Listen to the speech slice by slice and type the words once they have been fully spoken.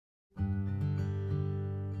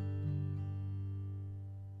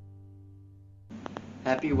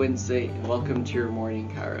Happy Wednesday and welcome to your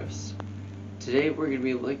morning Kairos. Today we're going to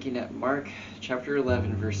be looking at Mark chapter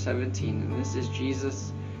 11 verse 17, and this is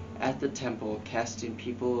Jesus at the temple casting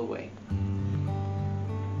people away.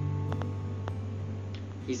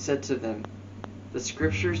 He said to them, "The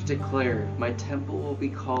scriptures declare, my temple will be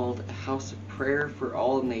called a house of prayer for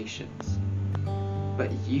all nations,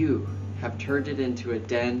 but you have turned it into a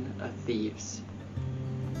den of thieves."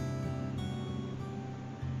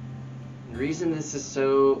 The reason this is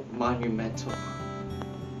so monumental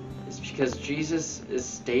is because Jesus is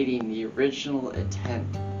stating the original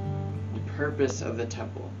intent and purpose of the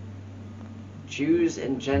temple. Jews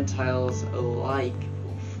and Gentiles alike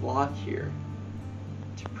will flock here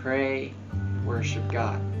to pray and worship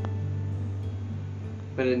God.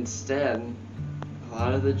 But instead, a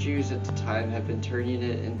lot of the Jews at the time have been turning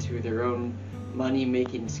it into their own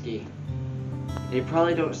money-making scheme. They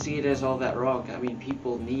probably don't see it as all that wrong. I mean,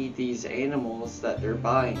 people need these animals that they're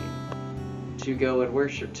buying to go and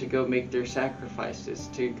worship, to go make their sacrifices,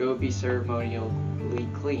 to go be ceremonially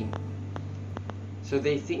clean. So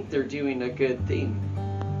they think they're doing a good thing.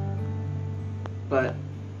 But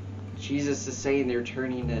Jesus is saying they're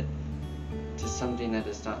turning it to something that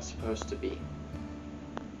it's not supposed to be.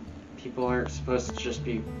 People aren't supposed to just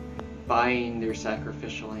be buying their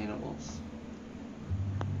sacrificial animals.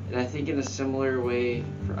 And I think in a similar way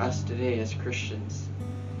for us today as Christians,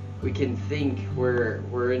 we can think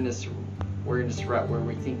we're in this rut where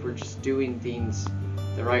we think we're just doing things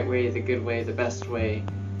the right way, the good way, the best way.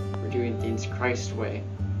 We're doing things Christ's way.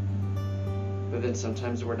 But then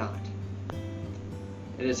sometimes we're not.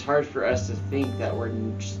 And it's hard for us to think that we're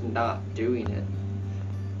just not doing it.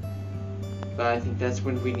 But I think that's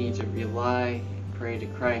when we need to rely and pray to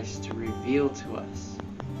Christ to reveal to us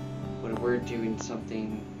when we're doing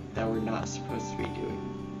something that we're not supposed to be doing,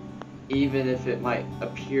 even if it might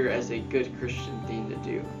appear as a good Christian thing to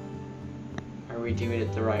do. Are we doing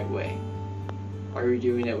it the right way? Are we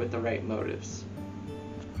doing it with the right motives?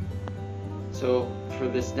 So for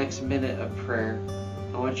this next minute of prayer,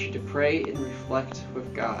 I want you to pray and reflect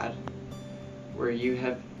with God where you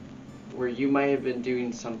might have been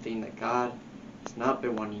doing something that God has not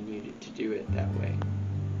been wanting you to do it that way.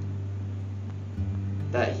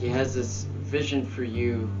 That He has this vision for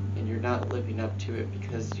you and you're not living up to it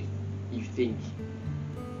because you think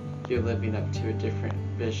you're living up to a different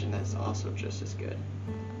vision that's also just as good.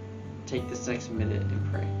 Take this next minute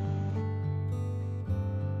and pray.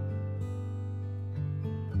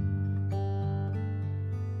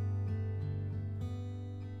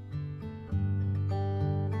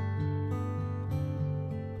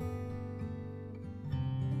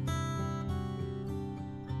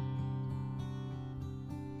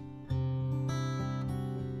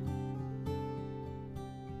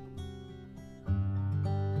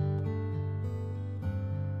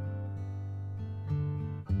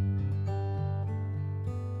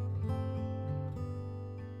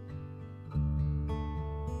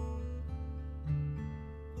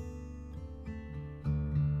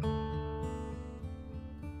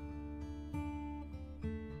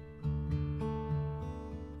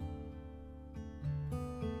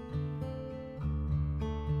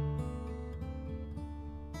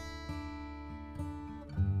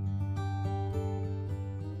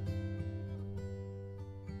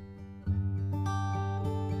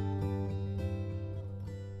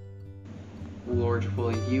 Lord,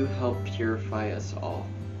 will you help purify us all?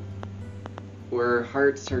 Where our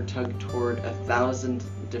hearts are tugged toward 1,000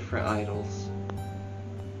 different idols,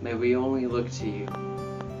 may we only look to you.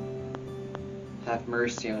 Have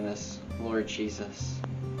mercy on us, Lord Jesus.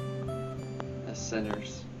 As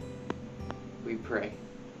sinners, we pray.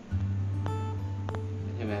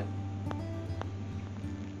 Amen.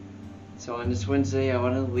 So on this Wednesday, I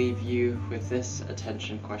want to leave you with this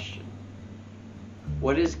attention question.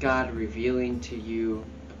 What is God revealing to you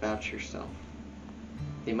about yourself?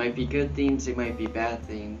 They might be good things, they might be bad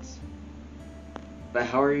things, but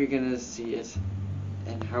how are you going to see it,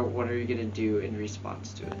 and what are you going to do in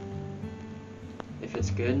response to it? If it's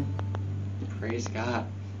good, praise God.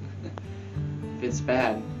 If it's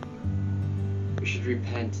bad, we should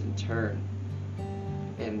repent and turn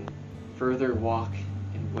and further walk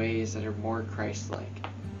in ways that are more Christ-like,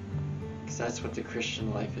 because that's what the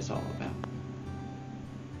Christian life is all about.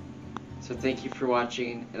 So thank you for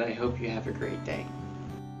watching, and I hope you have a great day.